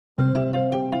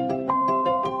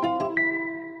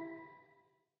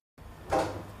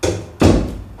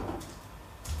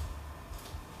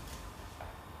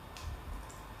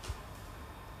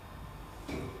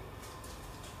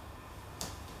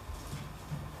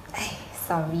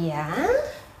Sorry 啊。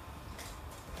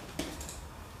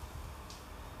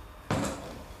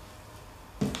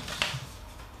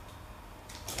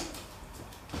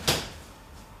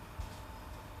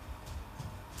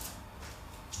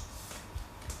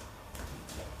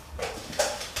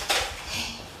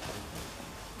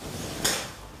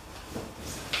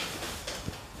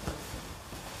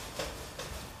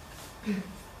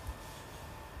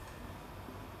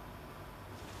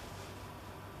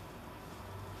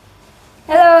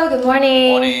Hello, good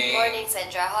morning. Morning,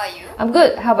 Sandra. How are you? I'm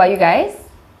good. How about you guys?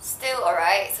 Still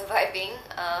alright, surviving.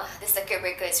 This circuit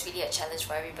breaker is really a challenge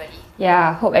for everybody.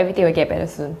 Yeah, hope everything will get better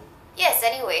soon. Yes,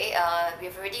 anyway,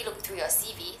 we've already looked through your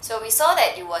CV. So we saw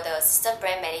that you were the assistant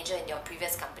brand manager in your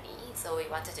previous company. So we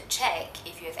wanted to check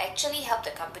if you have actually helped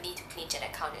the company to clinch an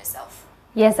account yourself.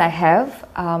 Yes, I have.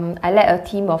 I led a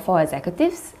team of 4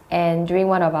 executives, and during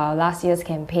one of our last year's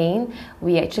campaign,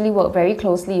 we actually worked very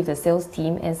closely with the sales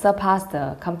team and surpassed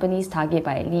the company's target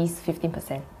by at least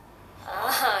 15%.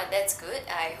 That's good.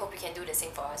 I hope you can do the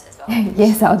same for us as well.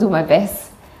 Yes, I'll do my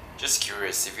best. Just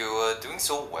curious, if you were doing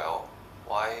so well,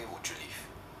 why would you leave?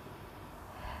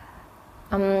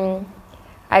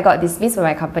 I got dismissed from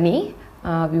my company.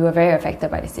 We were very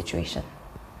affected by the situation.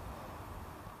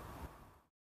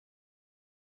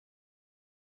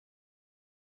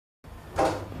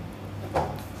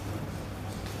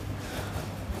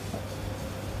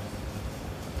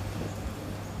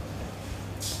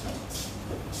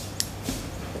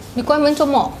你关门做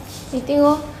么 Meeting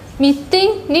哦。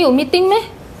 ？meeting？ 你有 meeting 咩？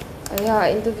哎呀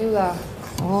 ，interview 啦。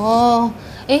哦，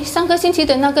诶，上个星期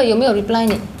的那个有没有 reply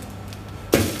你？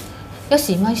要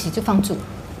洗吗？洗就放住。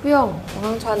不用，我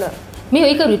刚穿了。没有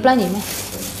一个 reply 你咩？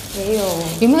没有。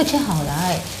有没有 check 好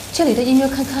来？check 你的 email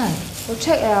看看。我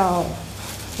check 了。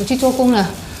我去做工了。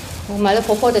我买了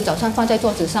婆婆的早餐放在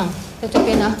桌子上，在这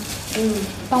边啊。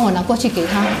帮我拿过去给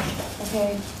她。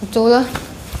OK。我走了。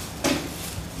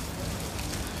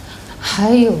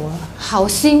 还有啊，好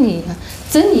心你啊，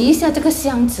整理一下这个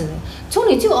箱子，从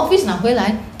你旧 office 拿回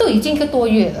来都已经1个多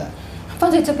月了，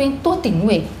放在这边多顶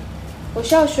位。我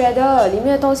需要学的，里面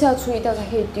的东西要处理掉才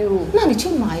可以丢。那你去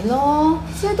买咯。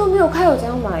现在都没有开，我怎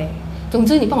样买？总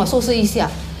之你帮我收拾一下。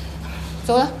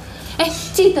走了，哎，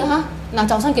记得啊，拿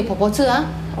早餐给婆婆吃啊，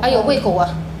 还有喂狗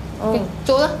啊。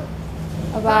走了，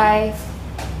拜拜。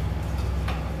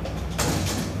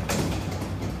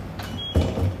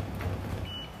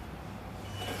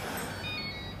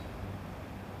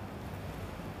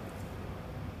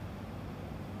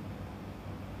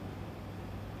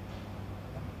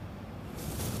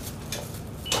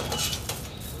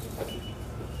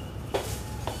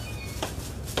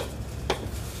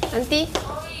 安迪，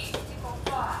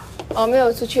哦，没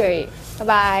有出去而已，拜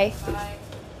拜。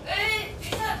哎，等一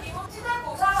下，你忘记带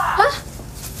口罩了？啊？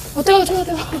哦，对哦，对哦，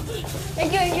对哦。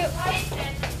Thank you, thank you。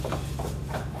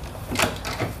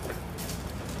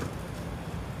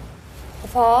婆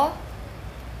婆，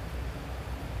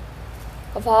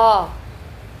婆婆，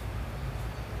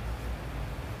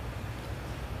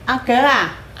阿哥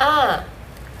啊！啊，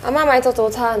阿媽買咗早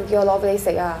餐，叫我攞俾你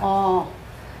食啊。哦，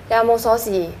你有冇鎖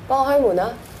匙？幫我開門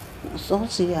啊！鎖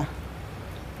匙啊？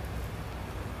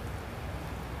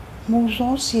冇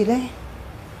鎖匙咧，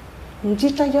唔知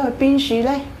擠咗去邊處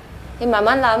咧？你慢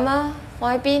慢諗啊，我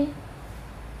喺邊？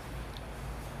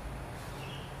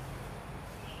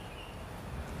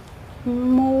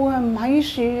冇啊，唔喺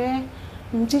處嘅，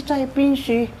唔知擠去邊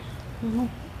處。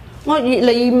我越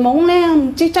嚟越懵咧，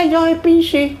唔知擠咗去邊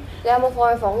處。你有冇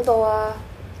放喺房度啊？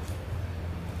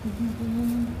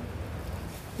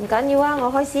唔緊要啊，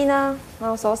我開先啦，我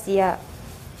有鎖匙啊。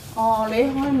哦，你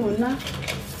開門啦。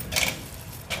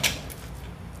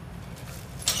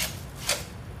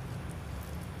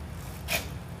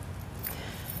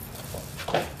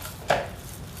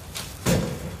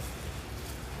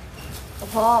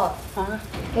婆婆，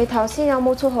你頭先有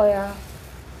冇出去啊？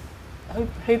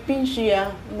去邊處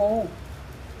啊？冇。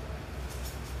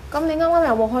咁你啱啱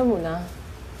有冇開門啊？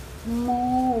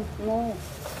冇。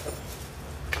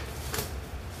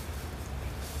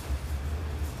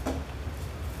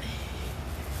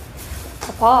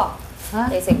婆婆，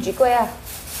你食豬龜啊？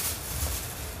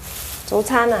早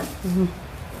餐啊？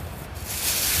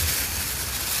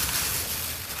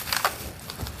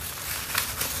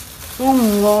我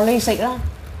唔餓，你食啦。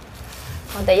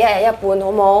我哋一人一半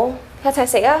好冇？一齊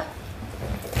食啊！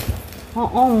我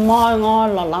唔愛，我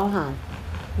落樓行。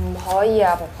唔可以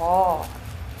啊，婆婆！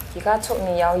而家出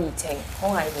面有疫情，好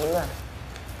危險啊！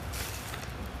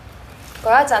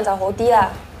過一陣就好啲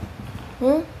啦。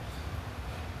婆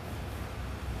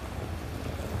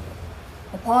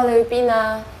婆，你去邊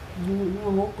啊？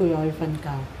我好攰，我要瞓覺。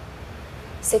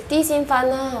食啲先瞓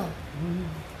啦。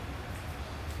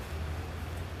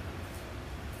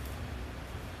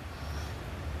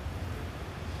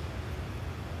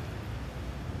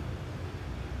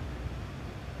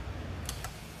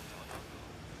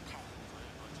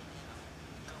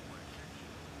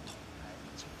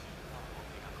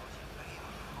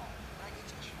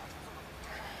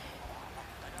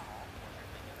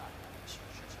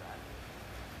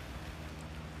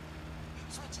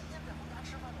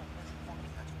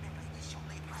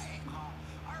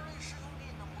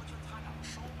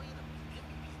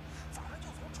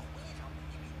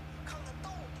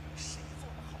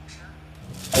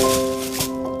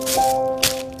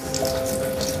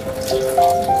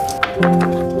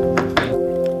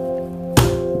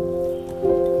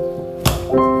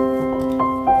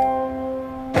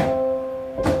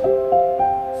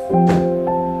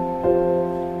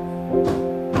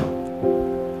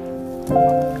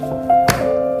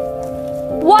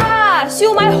哇，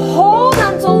燒賣好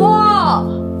難做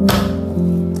喎！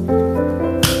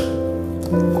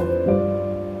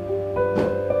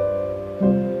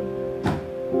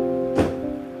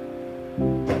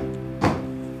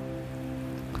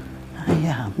哎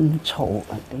呀，咁嘈啊，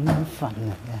點樣瞓啊，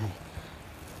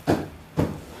真係！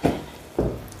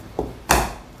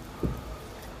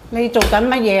你做緊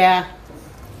乜嘢啊？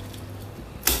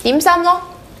點心咯，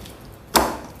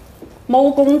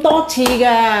冇咁多次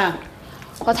㗎，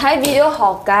我睇 video 學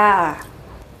㗎。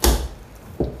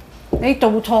你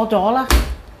做錯咗啦。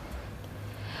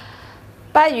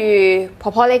不如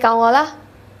婆婆你教我啦。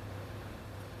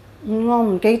我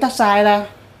唔記得晒啦。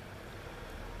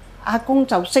阿公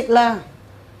就識啦，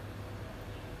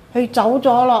佢走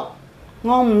咗咯。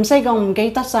我唔識，我唔記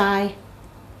得晒。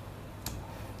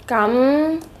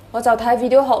咁我就睇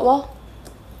video 學咯。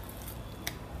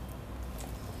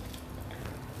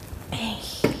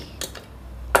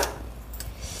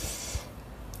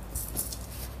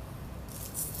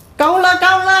夠啦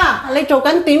夠啦，你做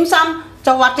緊點心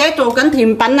就或者做緊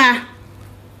甜品啊？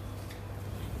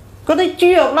嗰啲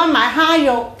豬肉啦，埋蝦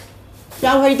肉，有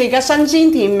佢哋嘅新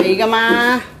鮮甜味㗎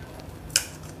嘛。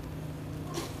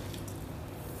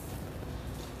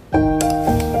嗱，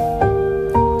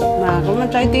咁樣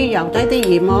擠啲油，擠啲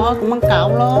鹽咯，咁樣搞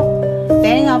咯。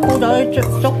頂下煲咗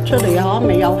啲粥出嚟嗬，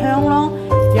咪又香咯，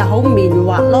又好綿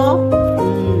滑咯。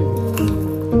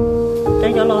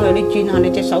擠咗落去，你轉下你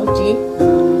隻手指，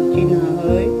轉下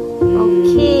佢。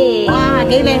OK。哇，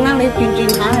幾靚啦！你轉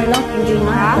下去咯，轉下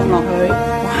放落去。哇，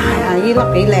呢粒幾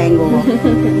靚㗎喎。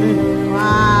哇，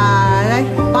你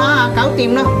哇搞掂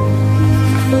啦。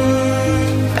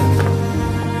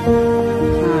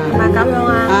咪咁樣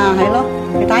啊？啊，係咯，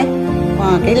你睇，哇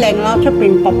幾靚咯，出邊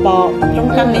薄薄，中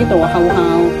間呢度厚厚。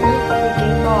幾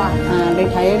多啊？啊，你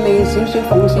睇你少少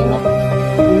縫先咯。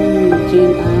轉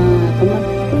啊，咁樣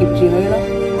貼住佢咯，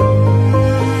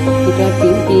貼佢扁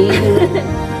扁，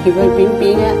貼佢扁扁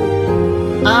嘅。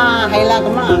啊，係啦，咁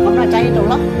啊，咁啊，擠喺度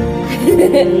咯。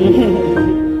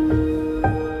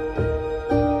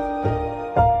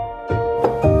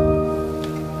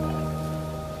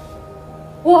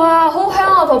哇，好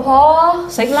香啊，婆婆。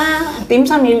食啦，點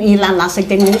心要熱辣辣食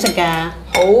定好食㗎？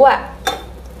好啊。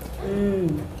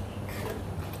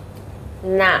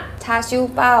嗱，叉燒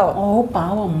包。我好飽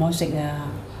啊，唔好食啊。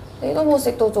你都冇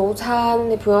食到早餐，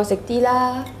你陪我食啲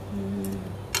啦。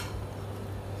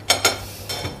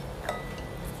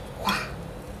哇！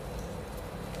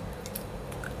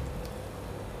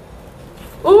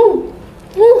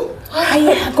哎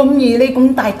呀，咁易你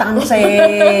咁大啖食。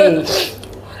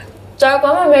仲有咁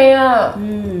嘅味啊！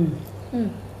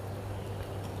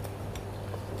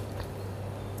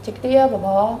食啲啊，婆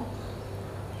婆。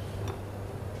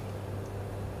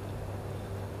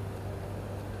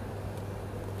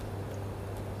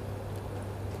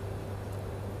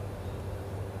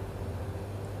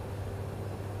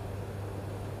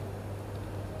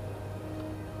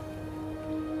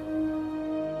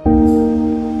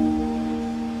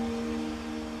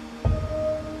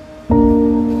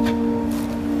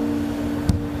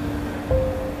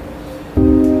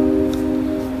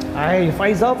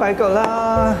費手費腳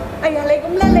啦！哎呀，你咁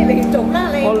叻，你嚟做啦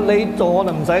你。你做我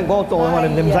就唔使，我做我哋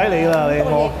唔使你啦，你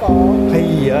我。哎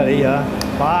呀你呀，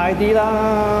快啲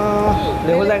啦！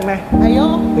你好叻咩？係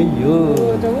咯。哎呦，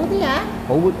做好啲啊！好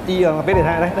啲啊！我俾你睇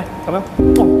下，嚟咁樣。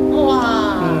哇！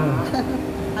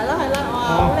係咯，哇，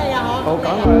好靚啊！好，梗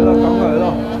係咯，梗係咯。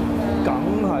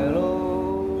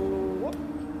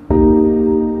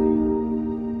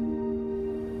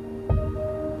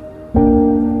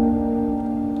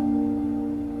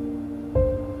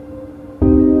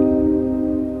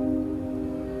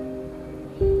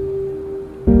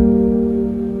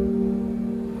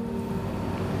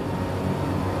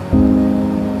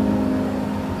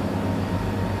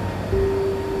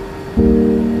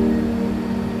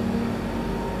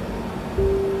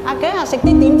梗係食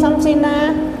啲點心先啦，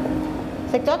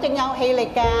食咗正有氣力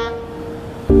㗎，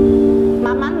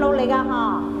慢慢努力㗎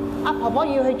嗬。阿婆婆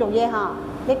要去做嘢嗬，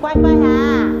你乖乖嚇。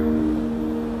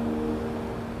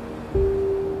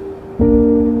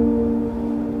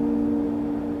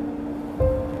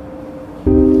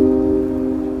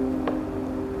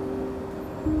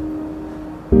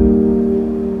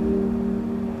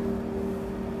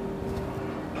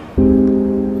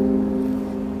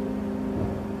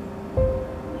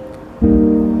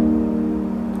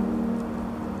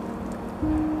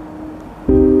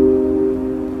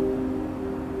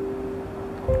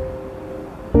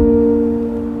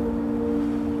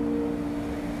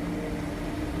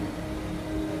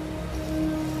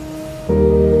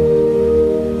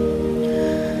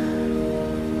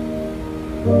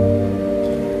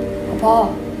婆，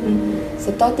食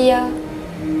多啲啊！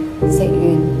食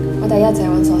完我哋一齊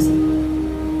揾鎖匙。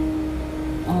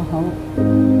哦好。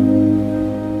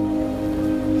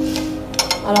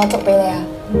我攞粥俾你啊！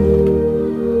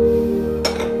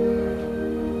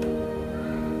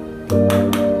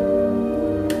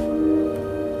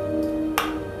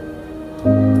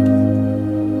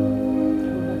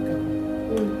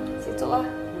食粥啊！